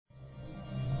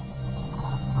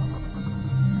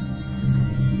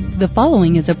The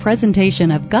following is a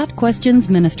presentation of Got Questions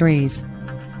Ministries.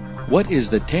 What is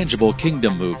the Tangible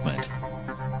Kingdom Movement?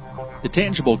 The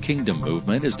Tangible Kingdom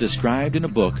Movement is described in a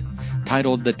book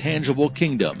titled The Tangible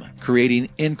Kingdom, Creating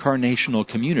Incarnational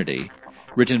Community,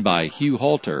 written by Hugh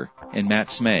Halter and Matt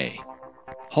Smay.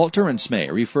 Halter and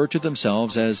Smay refer to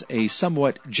themselves as a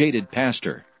somewhat jaded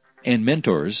pastor and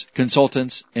mentors,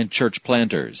 consultants, and church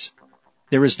planters.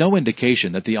 There is no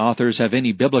indication that the authors have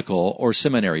any biblical or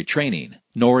seminary training,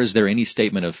 nor is there any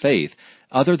statement of faith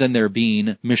other than their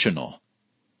being missional.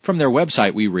 From their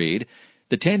website we read,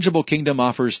 "The Tangible Kingdom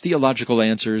offers theological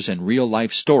answers and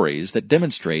real-life stories that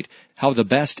demonstrate how the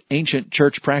best ancient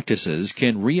church practices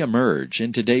can re-emerge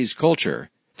in today's culture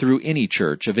through any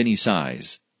church of any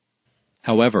size."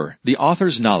 However, the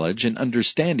author's knowledge and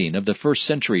understanding of the first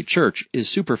century church is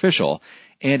superficial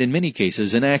and in many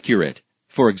cases inaccurate.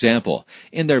 For example,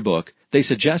 in their book, they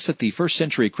suggest that the first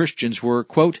century Christians were,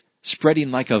 quote, spreading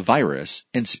like a virus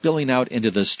and spilling out into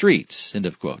the streets, end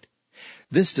of quote.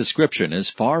 This description is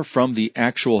far from the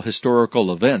actual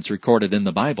historical events recorded in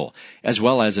the Bible, as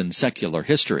well as in secular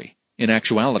history. In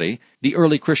actuality, the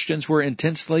early Christians were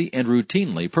intensely and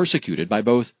routinely persecuted by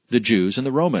both the Jews and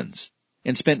the Romans,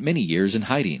 and spent many years in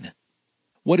hiding.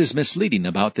 What is misleading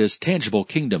about this tangible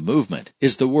kingdom movement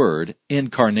is the word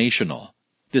incarnational.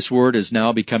 This word is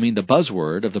now becoming the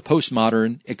buzzword of the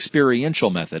postmodern experiential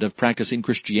method of practicing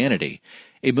Christianity,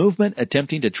 a movement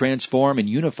attempting to transform and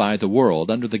unify the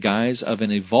world under the guise of an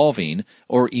evolving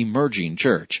or emerging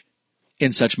church.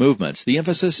 In such movements, the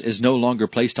emphasis is no longer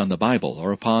placed on the Bible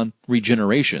or upon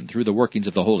regeneration through the workings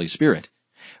of the Holy Spirit.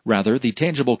 Rather, the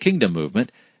tangible kingdom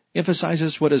movement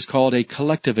emphasizes what is called a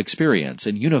collective experience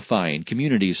and unifying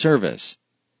community service.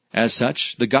 As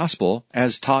such, the gospel,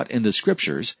 as taught in the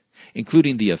Scriptures,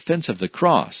 including the offense of the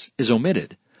cross, is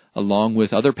omitted, along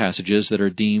with other passages that are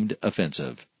deemed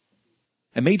offensive.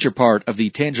 A major part of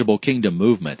the tangible kingdom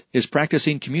movement is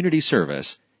practicing community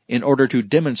service in order to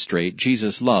demonstrate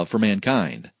Jesus' love for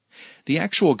mankind. The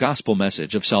actual gospel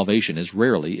message of salvation is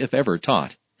rarely, if ever,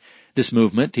 taught. This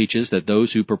movement teaches that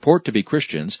those who purport to be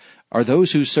Christians are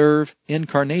those who serve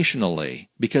incarnationally,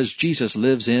 because Jesus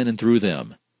lives in and through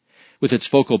them. With its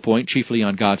focal point chiefly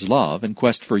on God's love and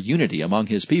quest for unity among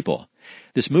His people,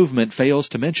 this movement fails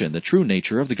to mention the true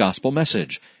nature of the gospel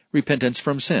message, repentance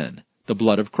from sin, the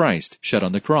blood of Christ shed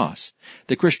on the cross,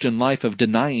 the Christian life of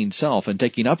denying self and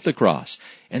taking up the cross,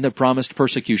 and the promised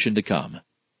persecution to come.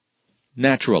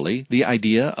 Naturally, the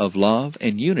idea of love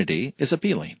and unity is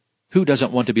appealing. Who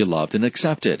doesn't want to be loved and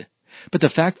accepted? But the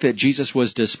fact that Jesus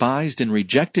was despised and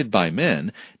rejected by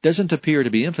men doesn't appear to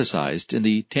be emphasized in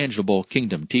the tangible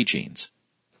kingdom teachings.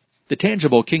 The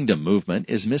tangible kingdom movement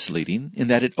is misleading in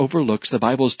that it overlooks the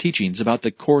Bible's teachings about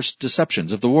the coarse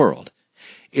deceptions of the world,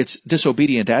 its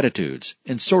disobedient attitudes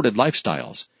and sordid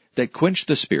lifestyles that quench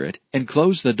the spirit and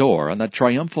close the door on the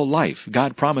triumphal life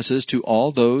God promises to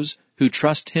all those who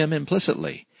trust Him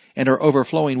implicitly and are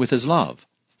overflowing with His love.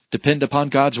 Depend upon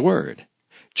God's word,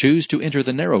 choose to enter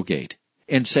the narrow gate,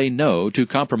 and say no to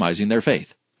compromising their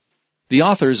faith. The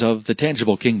authors of The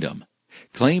Tangible Kingdom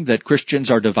claim that Christians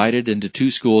are divided into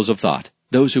two schools of thought,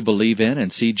 those who believe in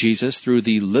and see Jesus through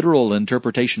the literal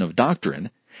interpretation of doctrine,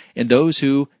 and those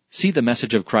who see the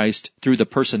message of Christ through the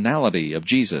personality of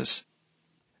Jesus.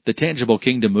 The Tangible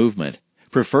Kingdom movement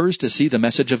prefers to see the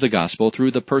message of the gospel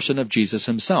through the person of Jesus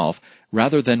Himself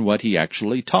rather than what He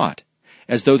actually taught,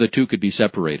 as though the two could be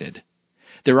separated.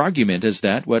 Their argument is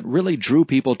that what really drew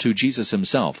people to Jesus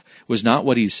Himself was not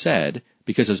what He said,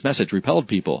 because His message repelled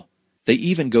people. They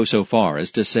even go so far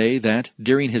as to say that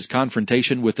during His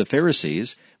confrontation with the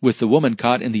Pharisees, with the woman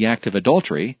caught in the act of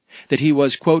adultery, that He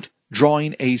was, quote,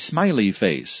 drawing a smiley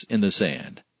face in the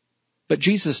sand. But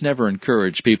Jesus never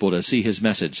encouraged people to see His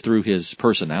message through His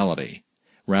personality.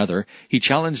 Rather, He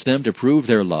challenged them to prove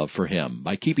their love for Him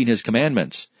by keeping His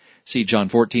commandments. See John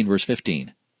 14, verse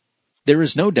 15. There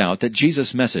is no doubt that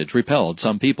Jesus' message repelled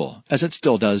some people, as it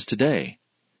still does today.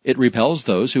 It repels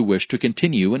those who wish to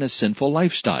continue in a sinful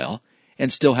lifestyle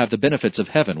and still have the benefits of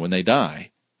heaven when they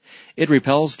die. It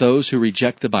repels those who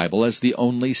reject the Bible as the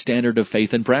only standard of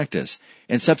faith and practice,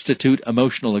 and substitute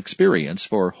emotional experience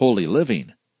for holy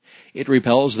living. It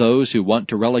repels those who want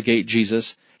to relegate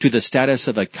Jesus to the status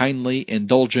of a kindly,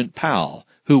 indulgent pal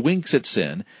who winks at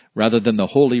sin rather than the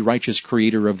holy, righteous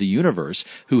Creator of the universe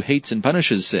who hates and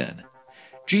punishes sin.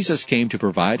 Jesus came to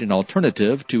provide an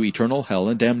alternative to eternal hell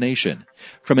and damnation,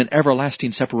 from an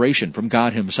everlasting separation from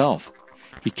God Himself.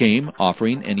 He came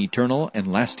offering an eternal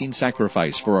and lasting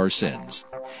sacrifice for our sins.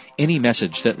 Any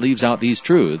message that leaves out these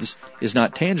truths is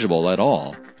not tangible at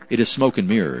all. It is smoke and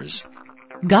mirrors.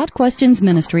 Got Questions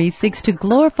Ministry seeks to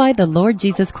glorify the Lord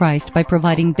Jesus Christ by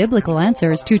providing biblical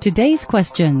answers to today's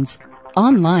questions.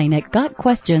 Online at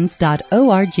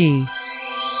gotquestions.org.